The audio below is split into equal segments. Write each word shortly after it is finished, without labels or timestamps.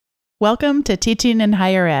Welcome to Teaching in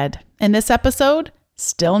Higher Ed. In this episode,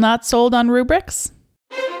 still not sold on rubrics?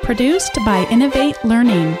 Produced by Innovate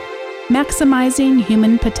Learning, maximizing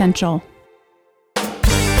human potential.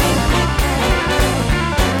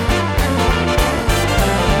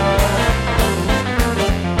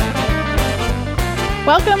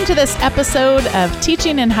 Welcome to this episode of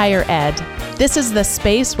Teaching in Higher Ed. This is the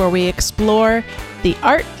space where we explore the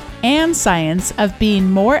art and science of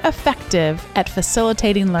being more effective at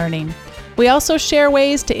facilitating learning. We also share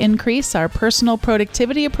ways to increase our personal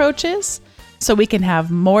productivity approaches so we can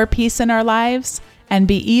have more peace in our lives and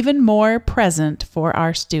be even more present for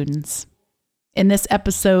our students. In this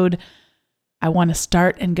episode, I want to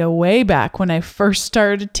start and go way back when I first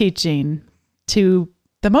started teaching to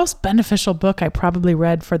the most beneficial book I probably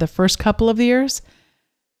read for the first couple of years,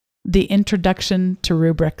 The Introduction to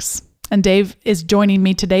Rubrics. And Dave is joining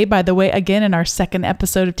me today, by the way, again, in our second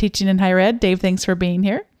episode of Teaching in Higher Ed. Dave, thanks for being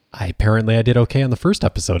here. Apparently I did okay on the first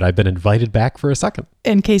episode. I've been invited back for a second.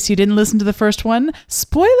 In case you didn't listen to the first one,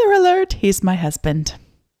 spoiler alert, he's my husband.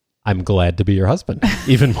 I'm glad to be your husband,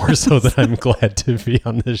 even more so than I'm glad to be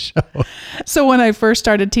on this show. So when I first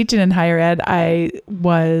started teaching in higher ed, I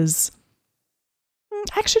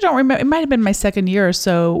actually don't remember, it might have been my second year or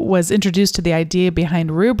so, was introduced to the idea behind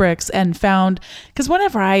rubrics and found, because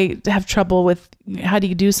whenever I have trouble with how do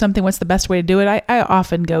you do something, what's the best way to do it, I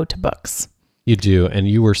often go to books. You do, and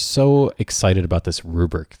you were so excited about this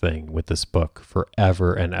rubric thing with this book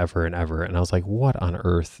forever and ever and ever, and I was like, what on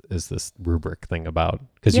earth is this rubric thing about?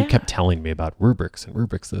 Because you kept telling me about rubrics and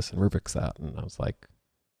rubrics this and rubrics that, and I was like,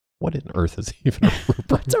 what on earth is even a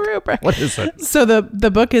rubric? What's a rubric? What is it? So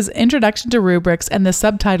the book is Introduction to Rubrics, and the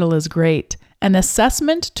subtitle is great. An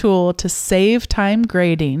assessment tool to save time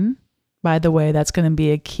grading. By the way, that's going to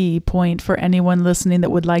be a key point for anyone listening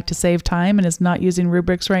that would like to save time and is not using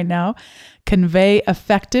rubrics right now. Convey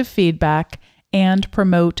effective feedback and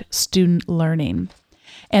promote student learning.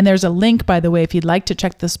 And there's a link, by the way, if you'd like to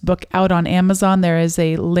check this book out on Amazon, there is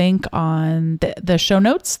a link on the show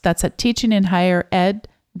notes. That's at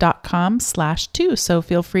teachinginhighered.com/2. So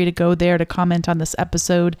feel free to go there to comment on this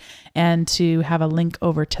episode and to have a link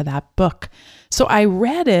over to that book. So I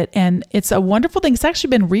read it, and it's a wonderful thing. It's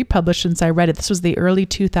actually been republished since I read it. This was the early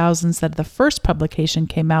 2000s that the first publication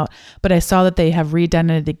came out, but I saw that they have redone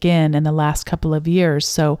it again in the last couple of years.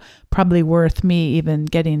 So probably worth me even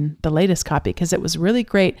getting the latest copy because it was really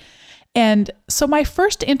great. And so my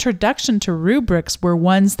first introduction to rubrics were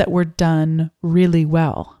ones that were done really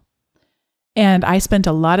well. And I spent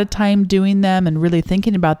a lot of time doing them and really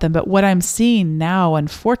thinking about them. But what I'm seeing now,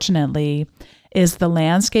 unfortunately, is the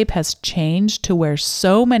landscape has changed to where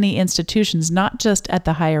so many institutions, not just at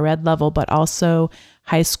the higher ed level, but also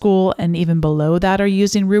high school and even below that, are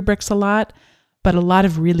using rubrics a lot, but a lot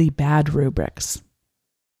of really bad rubrics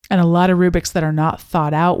and a lot of rubrics that are not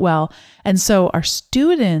thought out well. And so our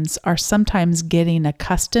students are sometimes getting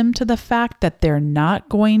accustomed to the fact that they're not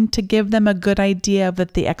going to give them a good idea of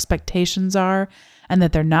what the expectations are and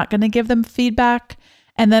that they're not going to give them feedback.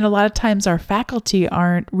 And then a lot of times our faculty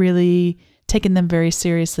aren't really taking them very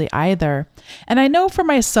seriously either. And I know for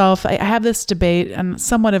myself, I have this debate on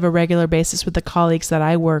somewhat of a regular basis with the colleagues that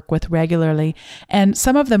I work with regularly, and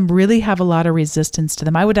some of them really have a lot of resistance to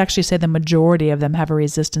them. I would actually say the majority of them have a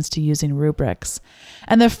resistance to using rubrics.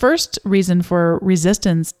 And the first reason for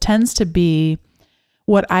resistance tends to be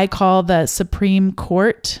what I call the Supreme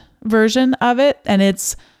Court version of it. And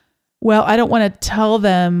it's, well, I don't want to tell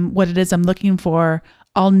them what it is I'm looking for.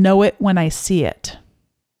 I'll know it when I see it.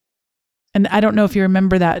 And I don't know if you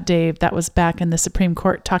remember that, Dave. That was back in the Supreme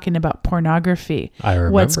Court talking about pornography. I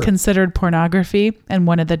remember. What's considered pornography. And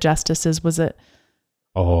one of the justices, was it?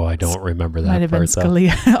 Oh, I don't remember that. Might have been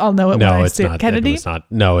Scalia. I'll know it when I see it. Kennedy? It's not.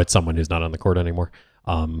 No, it's someone who's not on the court anymore.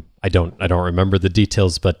 I don't remember the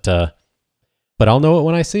details, but I'll know it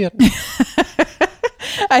when I see it.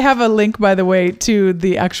 I have a link, by the way, to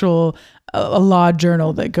the actual a law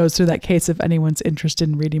journal that goes through that case if anyone's interested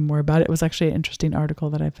in reading more about it. It was actually an interesting article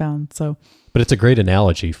that I found. So, but it's a great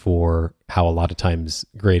analogy for how a lot of times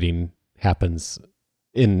grading happens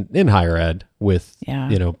in higher ed with,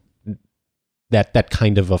 that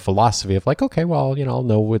kind of a philosophy of like, okay, well, I'll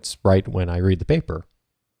know what's right when I read the paper.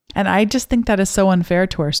 And I just think that is so unfair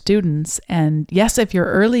to our students. And yes, if you're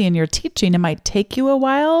early in your teaching, it might take you a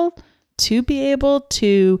while to be able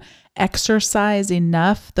to exercise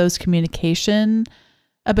enough those communication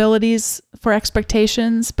abilities for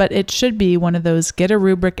expectations, but it should be one of those, get a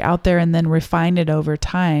rubric out there and then refine it over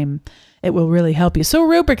time. it will really help you. So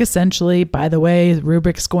rubric essentially, by the way,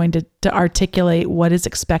 rubric's going to articulate what is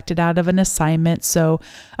expected out of an assignment. So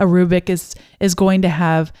a rubric is going to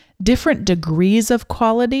have different degrees of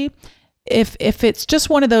quality. If it's just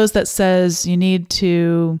one of those that says you need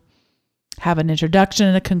to have an introduction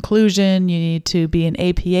and a conclusion, you need to be in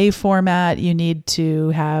APA format, you need to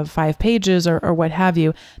have 5 pages or what have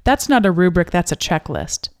you, that's not a rubric, that's a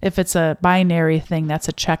checklist. If it's a binary thing, that's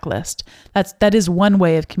a checklist. That is one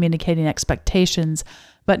way of communicating expectations,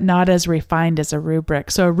 but not as refined as a rubric.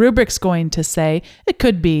 So a rubric's going to say, it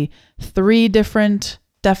could be 3 different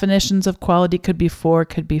definitions of quality, could be 4,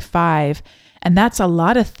 could be 5. And that's a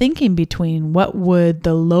lot of thinking between what would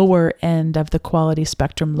the lower end of the quality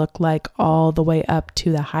spectrum look like all the way up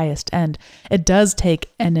to the highest end. It does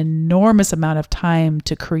take an enormous amount of time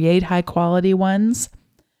to create high quality ones.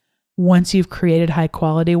 Once you've created high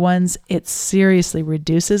quality ones, it seriously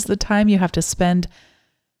reduces the time you have to spend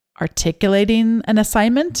articulating an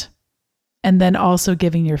assignment and then also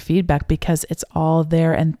giving your feedback, because it's all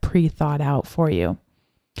there and pre-thought out for you.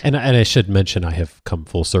 And I should mention, I have come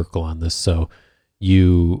full circle on this. So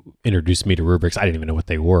you introduced me to rubrics. I didn't even know what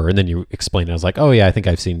they were. And then you explained it. I was like, oh yeah, I think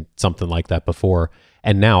I've seen something like that before.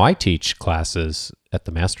 And now I teach classes at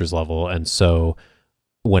the master's level. And so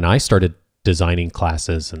when I started designing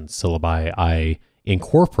classes and syllabi, I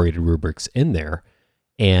incorporated rubrics in there,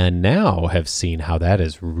 and now have seen how that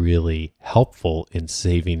is really helpful in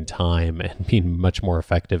saving time and being much more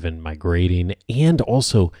effective in my grading, and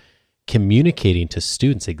also communicating to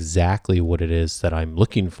students exactly what it is that I'm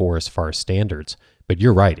looking for as far as standards. But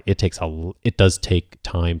you're right, it does take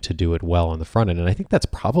time to do it well on the front end. And I think that's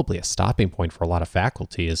probably a stopping point for a lot of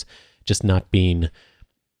faculty, is just not being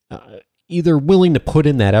either willing to put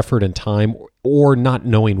in that effort and time, or not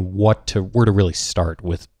knowing where to really start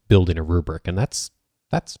with building a rubric. And that's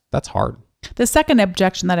hard. The second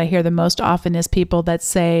objection that I hear the most often is people that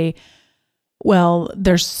say, well,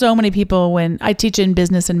 there's so many people when I teach in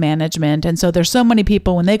business and management. And so there's so many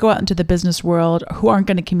people when they go out into the business world who aren't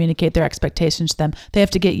going to communicate their expectations to them. They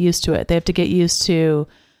have to get used to it. They have to get used to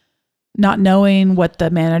not knowing what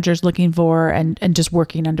the manager's looking for and just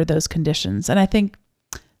working under those conditions. And I think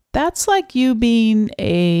that's like you being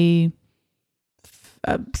a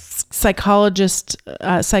psychology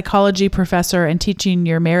professor and teaching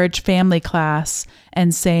your marriage family class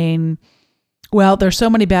and saying, well, there's so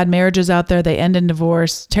many bad marriages out there. They end in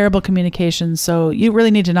divorce, terrible communication. So you really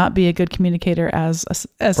need to not be a good communicator as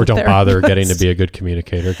or don't bother getting to be a good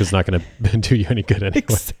communicator, because it's not going to do you any good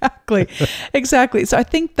anyway. Exactly. So I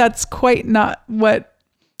think that's quite not what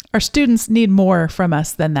our students need. More from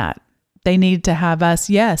us than that. They need to have us,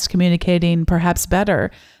 yes, communicating perhaps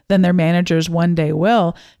better than their managers one day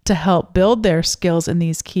will, to help build their skills in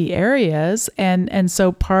these key areas. And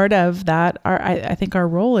so part of that, I think our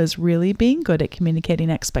role is really being good at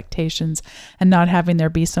communicating expectations and not having there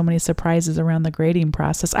be so many surprises around the grading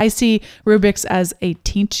process. I see rubrics as a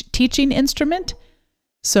teaching instrument.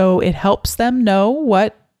 So it helps them know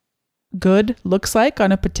what good looks like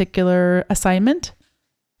on a particular assignment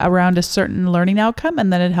around a certain learning outcome.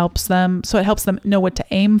 And then it helps them know what to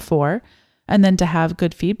aim for, and then to have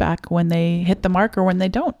good feedback when they hit the mark or when they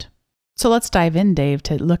don't. So let's dive in, Dave,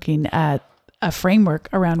 to looking at a framework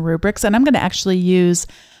around rubrics. And I'm going to actually use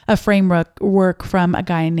a framework from a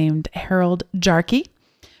guy named Harold Jarkey,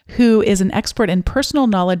 who is an expert in personal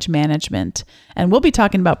knowledge management. And we'll be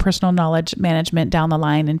talking about personal knowledge management down the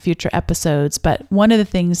line in future episodes. But one of the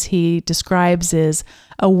things he describes is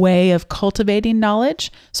a way of cultivating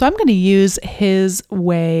knowledge. So I'm going to use his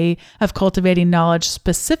way of cultivating knowledge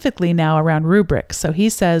specifically now around rubrics. So he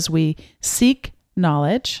says we seek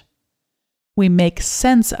knowledge, we make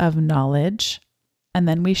sense of knowledge, and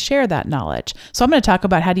then we share that knowledge. So I'm going to talk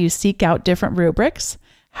about how do you seek out different rubrics,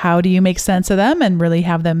 how do you make sense of them and really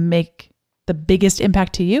have them make the biggest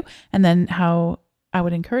impact to you, and then how I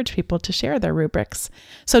would encourage people to share their rubrics.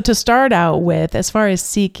 So to start out with, as far as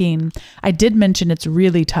seeking, I did mention it's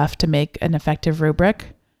really tough to make an effective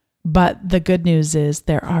rubric, but the good news is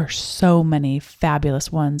there are so many fabulous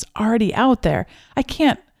ones already out there. I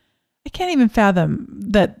can't even fathom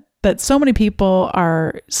that so many people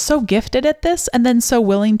are so gifted at this and then so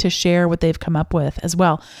willing to share what they've come up with as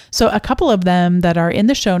well. So a couple of them that are in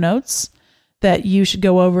the show notes that you should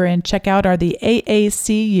go over and check out are the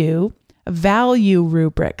AACU value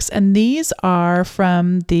rubrics. And these are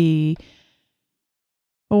from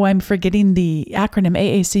I'm forgetting the acronym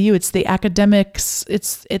AACU. It's the academics.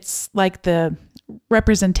 It's like the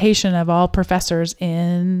representation of all professors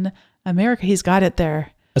in America. He's got it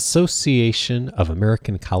there. Association of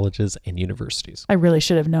American Colleges and Universities. I really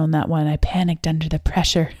should have known that one. I panicked under the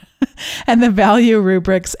pressure. And the value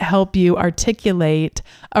rubrics help you articulate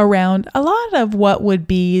around a lot of what would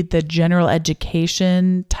be the general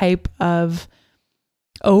education type of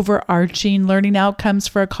overarching learning outcomes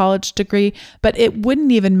for a college degree. But it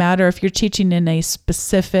wouldn't even matter if you're teaching in a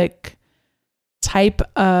specific type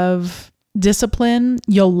of discipline.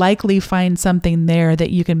 You'll likely find something there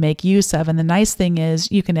that you can make use of. And the nice thing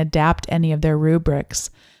is you can adapt any of their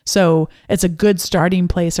rubrics. So it's a good starting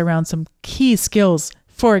place around some key skills.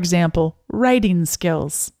 For example, writing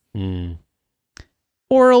skills,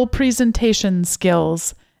 oral presentation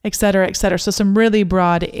skills, et cetera, et cetera. So some really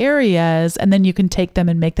broad areas, and then you can take them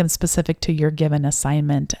and make them specific to your given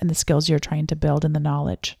assignment and the skills you're trying to build and the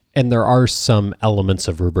knowledge. And there are some elements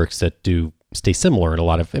of rubrics that do stay similar in a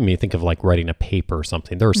lot of, think of like writing a paper or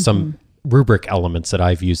something. There are some rubric elements that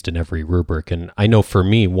I've used in every rubric. And I know for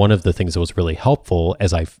me, one of the things that was really helpful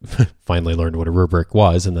as I finally learned what a rubric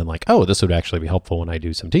was, and then like, oh, this would actually be helpful when I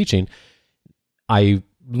do some teaching.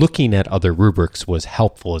 Looking at other rubrics was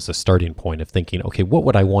helpful as a starting point of thinking, okay, what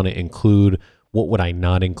would I want to include? What would I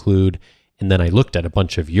not include? And then I looked at a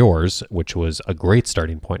bunch of yours, which was a great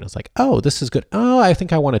starting point. I was like, oh, this is good. Oh, I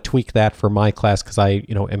think I want to tweak that for my class because I,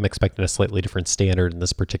 am expecting a slightly different standard in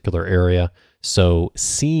this particular area. So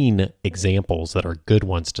seeing examples that are good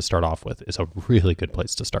ones to start off with is a really good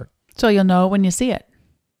place to start. So you'll know when you see it.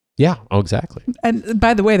 Yeah, oh, exactly. And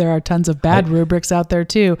by the way, there are tons of bad rubrics out there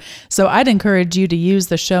too. So I'd encourage you to use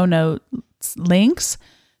the show notes links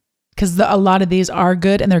because a lot of these are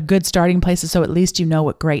good and they're good starting places. So at least you know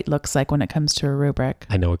what great looks like when it comes to a rubric.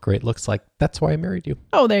 I know what great looks like. That's why I married you.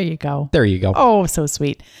 Oh, there you go. There you go. Oh, so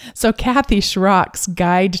sweet. So Kathy Schrock's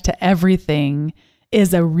Guide to Everything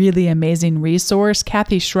is a really amazing resource.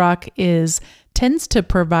 Kathy Schrock tends to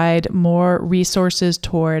provide more resources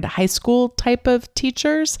toward high school type of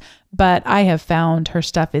teachers, but I have found her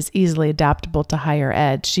stuff is easily adaptable to higher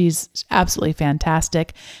ed. She's absolutely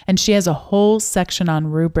fantastic. And she has a whole section on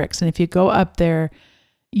rubrics. And if you go up there,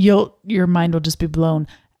 your mind will just be blown.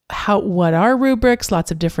 What are rubrics?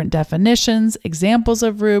 Lots of different definitions, examples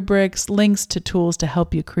of rubrics, links to tools to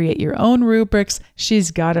help you create your own rubrics.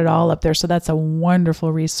 She's got it all up there. So that's a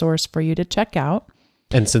wonderful resource for you to check out.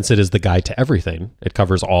 And since it is the guide to everything, it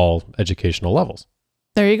covers all educational levels.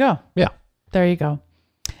 There you go. Yeah. There you go.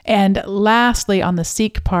 And lastly, on the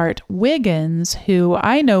Seek part, Wiggins, who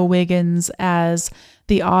I know Wiggins as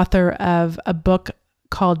the author of a book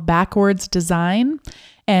called Backwards Design.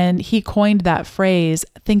 And he coined that phrase,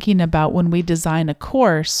 thinking about when we design a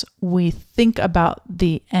course, we think about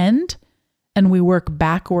the end and we work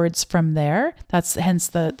backwards from there. That's hence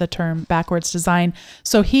the term backwards design.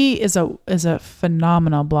 So he is a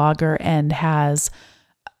phenomenal blogger and has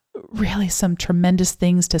really some tremendous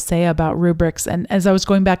things to say about rubrics. And as I was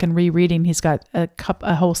going back and rereading, he's got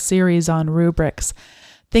a whole series on rubrics,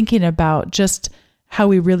 thinking about just how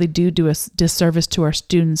we really do a disservice to our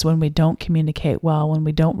students when we don't communicate well, when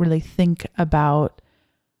we don't really think about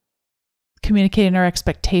communicating our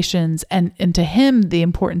expectations. And to him, the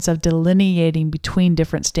importance of delineating between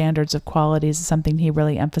different standards of qualities is something he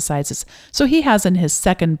really emphasizes. So he has in his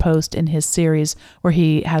second post in his series where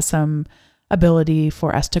he has some ability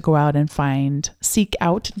for us to go out and seek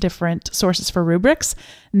out different sources for rubrics.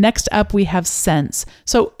 Next up, we have Sense.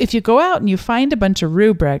 So if you go out and you find a bunch of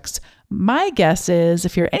rubrics, my guess is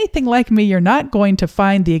if you're anything like me, you're not going to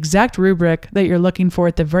find the exact rubric that you're looking for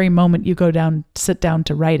at the very moment you sit down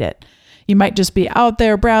to write it. You might just be out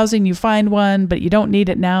there browsing, you find one, but you don't need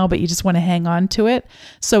it now, but you just want to hang on to it.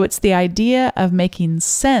 So it's the idea of making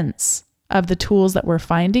sense of the tools that we're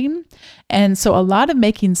finding. And so a lot of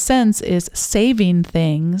making sense is saving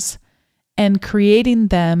things and creating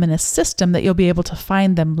them in a system that you'll be able to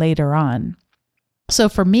find them later on. So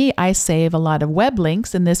for me, I save a lot of web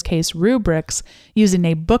links, in this case, rubrics, using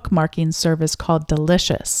a bookmarking service called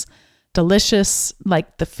Delicious. Delicious,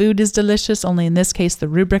 like the food is delicious, only in this case, the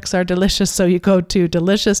rubrics are delicious. So you go to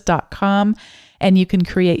delicious.com and you can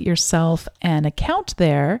create yourself an account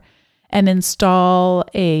there and install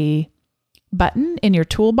a button in your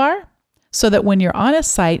toolbar so that when you're on a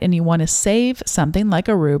site and you want to save something like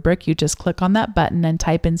a rubric, you just click on that button and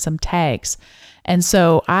type in some tags. And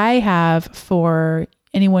so I have, for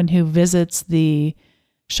anyone who visits the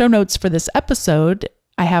show notes for this episode,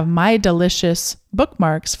 I have my Delicious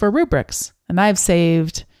bookmarks for rubrics, and I've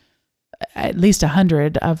saved at least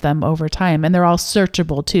 100 of them over time, and they're all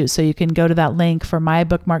searchable too. So you can go to that link for my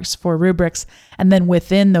bookmarks for rubrics, and then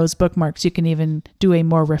within those bookmarks, you can even do a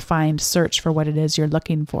more refined search for what it is you're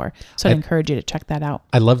looking for. So I'd encourage you to check that out.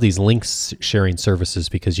 I love these links sharing services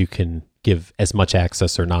because you can give as much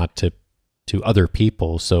access or not to other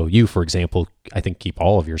people. So you, for example, I think keep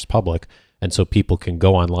all of yours public. And so people can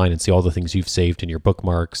go online and see all the things you've saved in your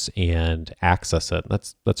bookmarks and access it.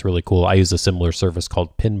 That's really cool. I use a similar service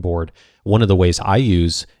called Pinboard. One of the ways I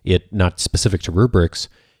use it, not specific to rubrics,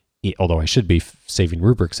 although I should be saving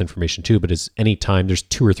rubrics information too, but is anytime there's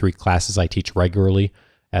 2 or 3 classes I teach regularly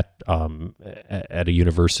at a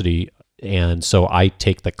university. And so I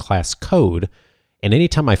take the class code, and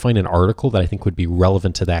anytime I find an article that I think would be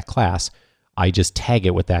relevant to that class, I just tag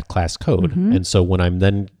it with that class code. Mm-hmm. And so when I'm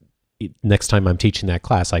then, next time I'm teaching that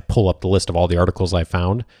class, I pull up the list of all the articles I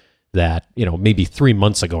found that, maybe 3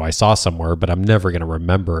 months ago I saw somewhere, but I'm never going to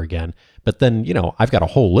remember again. But then, I've got a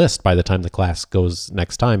whole list by the time the class goes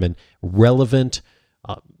next time, and relevant,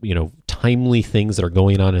 timely things that are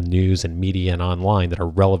going on in news and media and online that are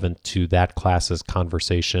relevant to that class's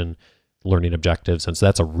conversation, learning objectives. And so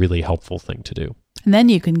that's a really helpful thing to do. And then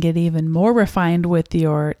you can get even more refined with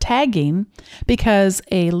your tagging, because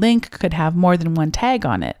a link could have more than one tag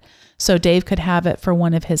on it. So Dave could have it for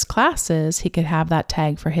one of his classes. He could have that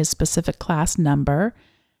tag for his specific class number,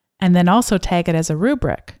 and then also tag it as a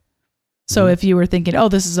rubric. So if you were thinking, oh,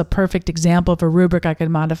 this is a perfect example of a rubric I could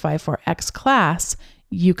modify for X class,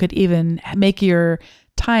 you could even make your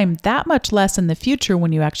time that much less in the future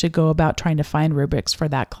when you actually go about trying to find rubrics for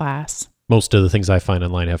that class. Most of the things I find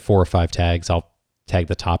online have 4 or 5 tags. I'll tag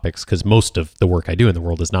the topics because most of the work I do in the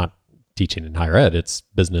world is not teaching in higher ed. It's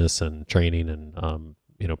business and training and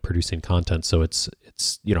producing content. So it's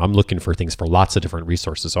I'm looking for things for lots of different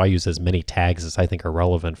resources. So I use as many tags as I think are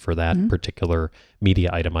relevant for that particular media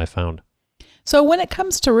item I found. So when it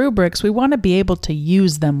comes to rubrics, we want to be able to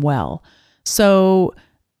use them well. So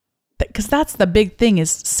because that's the big thing,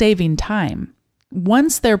 is saving time.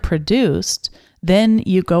 Once they're produced, then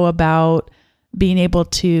you go about being able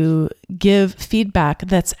to give feedback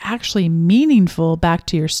that's actually meaningful back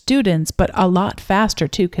to your students, but a lot faster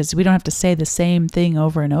too, because we don't have to say the same thing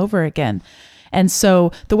over and over again. And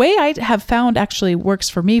so the way I have found actually works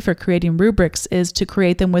for me for creating rubrics is to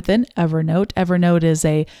create them within Evernote. Evernote is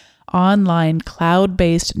a online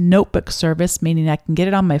cloud-based notebook service, meaning I can get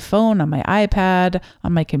it on my phone, on my iPad,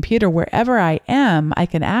 on my computer, wherever I am, I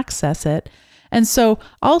can access it. And so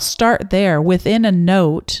I'll start there. Within a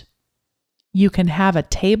note, you can have a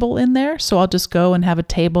table in there. So I'll just go and have a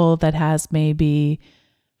table that has maybe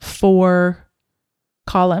 4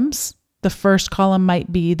 columns. The first column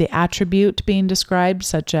might be the attribute being described,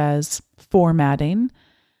 such as formatting.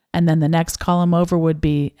 And then the next column over would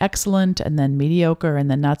be excellent, and then mediocre,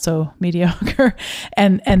 and then not so mediocre.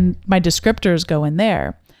 And my descriptors go in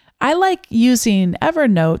there. I like using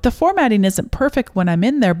Evernote. The formatting isn't perfect when I'm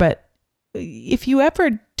in there, but if you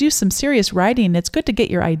ever do some serious writing, it's good to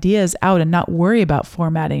get your ideas out and not worry about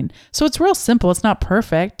formatting. So it's real simple. It's not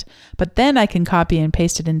perfect, but then I can copy and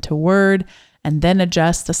paste it into Word and then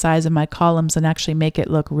adjust the size of my columns and actually make it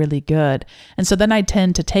look really good. And so then I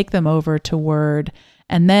tend to take them over to Word,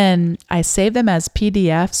 and then I save them as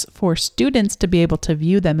PDFs for students to be able to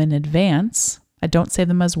view them in advance. I don't save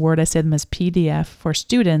them as Word, I save them as PDF for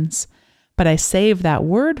students, but I save that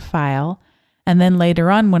Word file. And then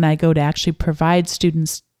later on, when I go to actually provide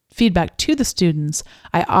students feedback to the students,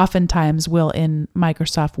 I oftentimes will in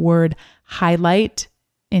Microsoft Word highlight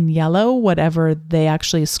in yellow whatever they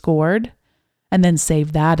actually scored and then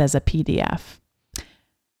save that as a PDF.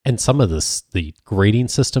 And some of the grading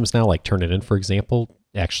systems now, like Turnitin, for example,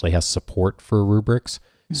 actually has support for rubrics.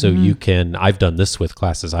 So you can, I've done this with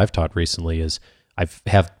classes I've taught recently, is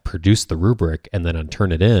have produced the rubric, and then on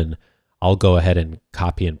Turnitin, I'll go ahead and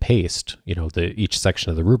copy and paste, each section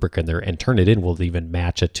of the rubric in there, and Turnitin will even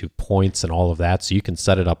match it to points and all of that. So you can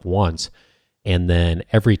set it up once. And then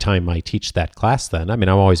every time I teach that class, I'm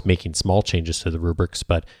always making small changes to the rubrics,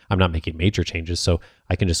 but I'm not making major changes. So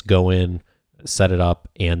I can just go in, set it up,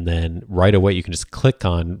 and then right away you can just click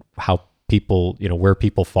on how people, where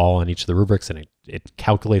people fall on each of the rubrics, and it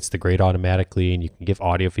calculates the grade automatically, and you can give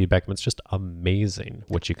audio feedback. It's just amazing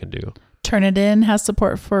what you can do. Turnitin has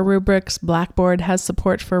support for rubrics. Blackboard has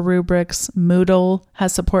support for rubrics. Moodle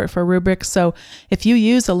has support for rubrics. So if you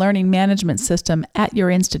use a learning management system at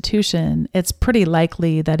your institution, it's pretty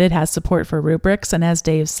likely that it has support for rubrics. And as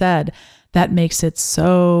Dave said, that makes it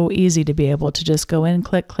so easy to be able to just go in,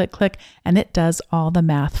 click, click, click, and it does all the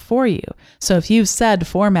math for you. So if you've said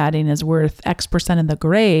formatting is worth X% of the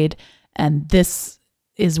grade, and this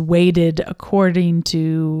is weighted according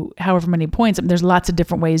to however many points. There's lots of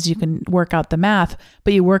different ways you can work out the math,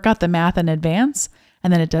 but you work out the math in advance,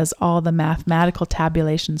 and then it does all the mathematical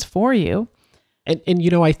tabulations for you. And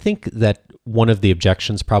I think that one of the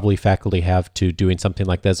objections probably faculty have to doing something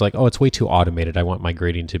like that is like, oh, it's way too automated. I want my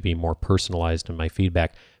grading to be more personalized in my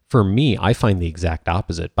feedback. For me, I find the exact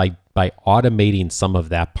opposite. By automating some of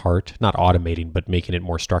that part, not automating, but making it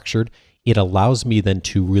more structured, it allows me then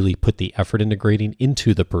to really put the effort into grading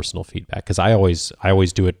into the personal feedback. Because I always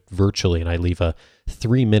do it virtually, and I leave a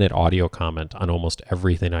 3-minute audio comment on almost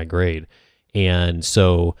everything I grade. And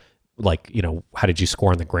so, like, how did you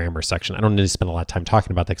score on the grammar section? I don't need to spend a lot of time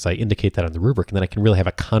talking about that because I indicate that on the rubric, and then I can really have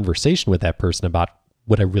a conversation with that person about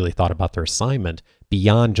what I really thought about their assignment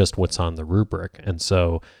beyond just what's on the rubric. And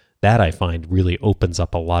so that I find really opens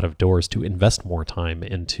up a lot of doors to invest more time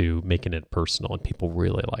into making it personal, and people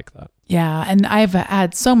really like that. Yeah, and I've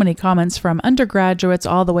had so many comments from undergraduates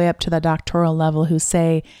all the way up to the doctoral level who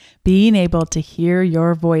say being able to hear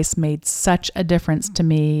your voice made such a difference to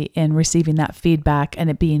me in receiving that feedback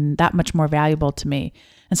and it being that much more valuable to me.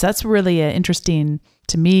 And so that's really an interesting,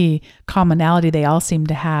 to me, commonality they all seem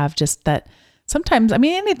to have, just that sometimes,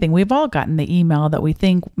 anything, we've all gotten the email that we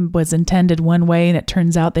think was intended one way and it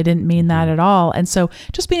turns out they didn't mean that at all. And so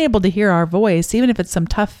just being able to hear our voice, even if it's some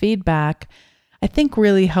tough feedback, I think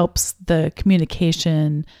really helps the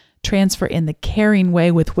communication transfer in the caring way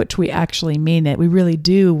with which we actually mean it. We really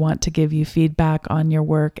do want to give you feedback on your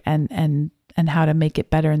work and how to make it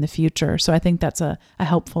better in the future. So I think that's a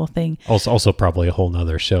helpful thing. Also probably a whole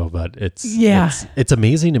nother show, but it's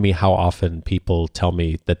amazing to me how often people tell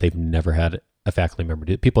me that they've never had a faculty member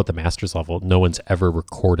do it. People at the master's level, no one's ever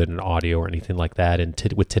recorded an audio or anything like that. And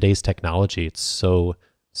with today's technology, it's so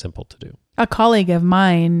simple to do. A colleague of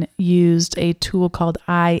mine used a tool called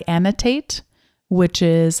iAnnotate, which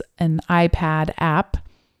is an iPad app.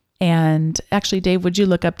 And actually, Dave, would you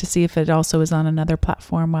look up to see if it also is on another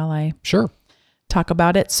platform while I talk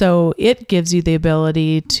about it? So it gives you the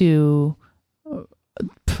ability to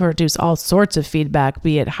produce all sorts of feedback,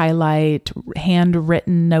 be it highlight,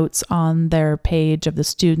 handwritten notes on their page of the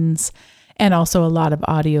students, and also a lot of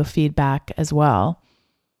audio feedback as well.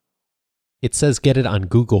 It says get it on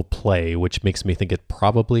Google Play, which makes me think it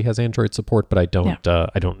probably has Android support, but I don't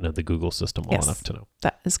know the Google system well enough to know.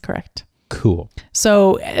 That is correct. Cool.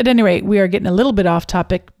 So at any rate, we are getting a little bit off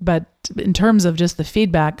topic, but in terms of just the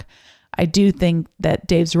feedback, I do think that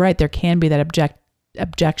Dave's right. There can be that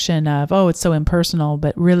objection of, oh, it's so impersonal,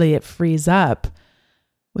 but really it frees up,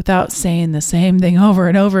 without saying the same thing over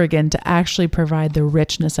and over again, to actually provide the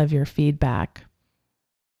richness of your feedback.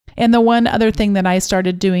 And the one other thing that I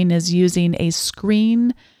started doing is using a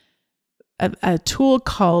tool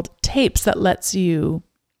called Tapes that lets you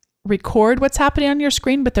record what's happening on your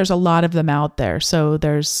screen, but there's a lot of them out there. So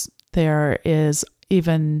there is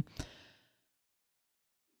even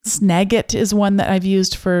Snagit is one that I've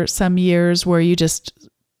used for some years, where you just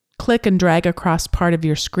click and drag across part of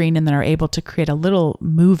your screen and then are able to create a little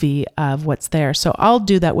movie of what's there. So I'll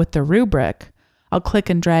do that with the rubric. I'll click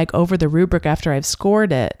and drag over the rubric after I've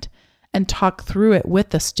scored it and talk through it with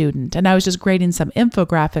the student. And I was just grading some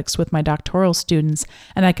infographics with my doctoral students,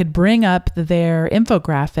 and I could bring up their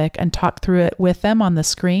infographic and talk through it with them on the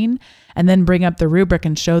screen, and then bring up the rubric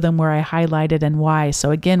and show them where I highlighted and why.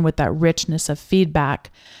 So again, with that richness of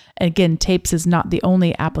feedback. Again, Tapes is not the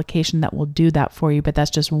only application that will do that for you, but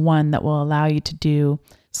that's just one that will allow you to do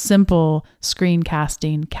simple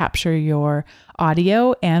screencasting, capture your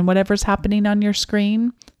audio and whatever's happening on your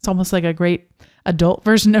screen. It's almost like a great adult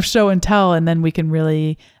version of show and tell, and then we can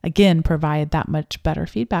really, again, provide that much better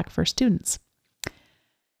feedback for students.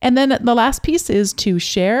 And then the last piece is to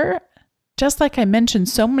share. Just like I mentioned,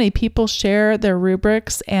 so many people share their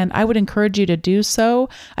rubrics, and I would encourage you to do so.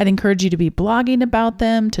 I'd encourage you to be blogging about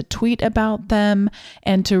them, to tweet about them,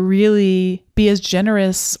 and to really be as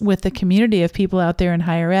generous with the community of people out there in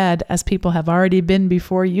higher ed as people have already been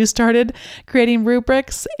before you started creating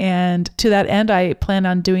rubrics. And to that end, I plan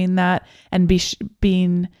on doing that and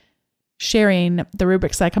sharing the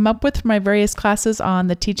rubrics I come up with for my various classes on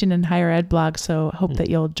the Teaching in Higher Ed blog. So I hope that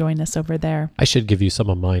you'll join us over there. I should give you some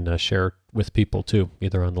of mine to share with people too,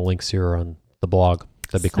 either on the links here or on the blog.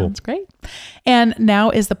 That'd be cool. Sounds great. And now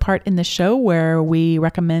is the part in the show where we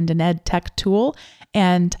recommend an ed tech tool.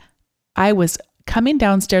 And I was coming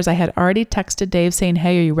downstairs. I had already texted Dave saying,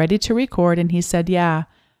 hey, are you ready to record? And he said, yeah.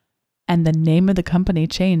 And the name of the company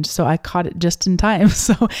changed, so I caught it just in time.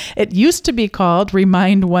 So it used to be called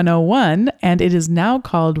Remind 101, and it is now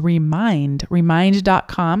called Remind,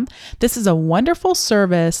 remind.com. This is a wonderful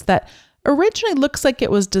service that originally looks like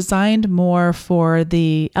it was designed more for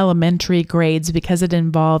the elementary grades because it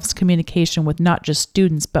involves communication with not just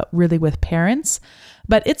students, but really with parents.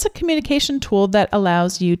 But it's a communication tool that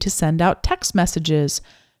allows you to send out text messages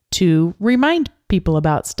to remind people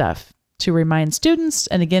about stuff, to remind students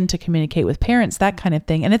and again, to communicate with parents, that kind of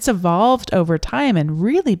thing. And it's evolved over time and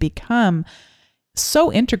really become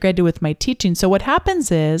so integrated with my teaching. So what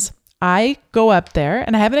happens is I go up there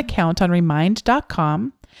and I have an account on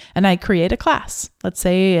remind.com and I create a class. Let's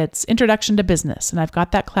say it's Introduction to Business, and I've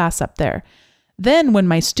got that class up there. Then when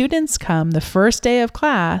my students come the first day of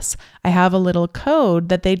class, I have a little code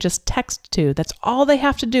that they just text to. That's all they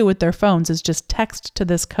have to do with their phones is just text to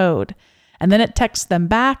this code. And then it texts them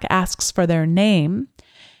back, asks for their name.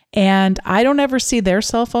 And I don't ever see their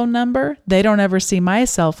cell phone number. They don't ever see my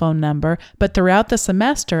cell phone number. But throughout the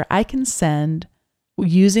semester, I can send,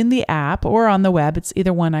 using the app or on the web, it's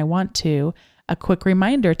either one I want to, a quick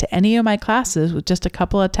reminder to any of my classes with just a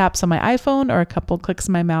couple of taps on my iPhone or a couple clicks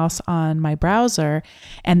of my mouse on my browser.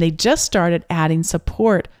 And they just started adding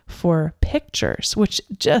support for pictures, which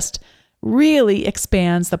just really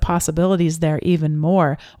expands the possibilities there even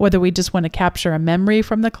more. Whether we just want to capture a memory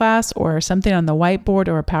from the class or something on the whiteboard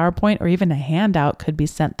or a PowerPoint or even a handout could be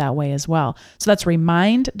sent that way as well. So that's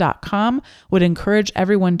remind.com. Would encourage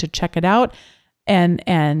everyone to check it out.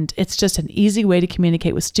 And it's just an easy way to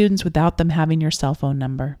communicate with students without them having your cell phone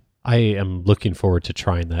number. I am looking forward to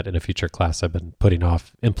trying that in a future class. I've been putting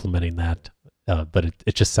off implementing that, but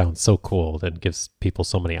it just sounds so cool and gives people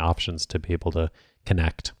so many options to be able to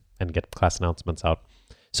connect and get class announcements out.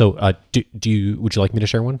 So would you like me to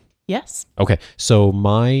share one? Yes. Okay. So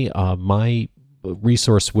my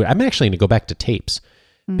resource, I'm actually going to go back to tapes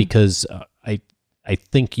because I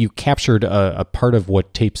think you captured a part of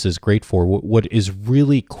what Tapes is great for. What is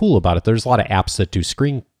really cool about it, there's a lot of apps that do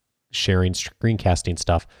screen sharing, screencasting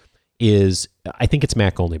stuff. I think it's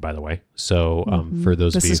Mac only, by the way. So for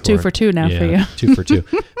those of you who this is 2 for 2 now for you. 2 for 2.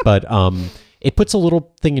 But it puts a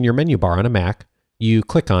little thing in your menu bar on a Mac. You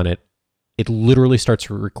click on it. It literally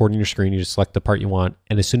starts recording your screen. You just select the part you want.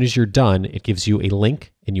 And as soon as you're done, it gives you a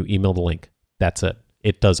link and you email the link. That's it.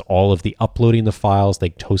 It does all of the uploading the files.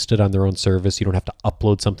 They host it on their own service. You don't have to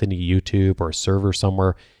upload something to YouTube or a server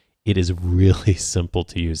somewhere. It is really simple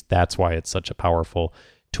to use. That's why it's such a powerful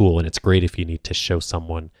tool. And it's great if you need to show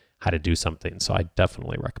someone how to do something. So I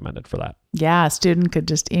definitely recommend it for that. Yeah, a student could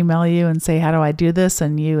just email you and say, how do I do this?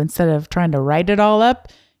 And you, instead of trying to write it all up,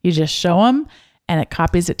 you just show them and it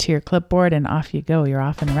copies it to your clipboard and off you go. You're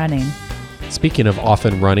off and running. Speaking of off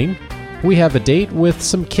and running, we have a date with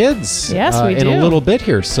some kids. Yes, we do. In a little bit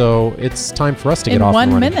here. So it's time for us to get off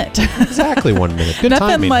and running. In 1 minute. Exactly 1 minute. Good Nothing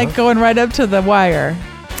timing, like going right up to the wire.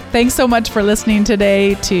 Thanks so much for listening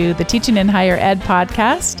today to the Teaching in Higher Ed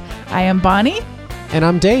podcast. I am Bonnie. And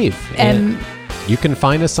I'm Dave. And you can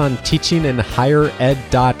find us on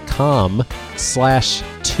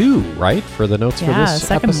teachinginhighered.com/2, right? For the notes for this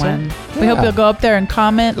second episode. one. Yeah. We hope you'll go up there and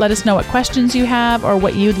comment. Let us know what questions you have or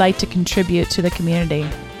what you'd like to contribute to the community.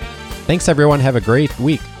 Thanks, everyone. Have a great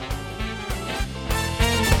week.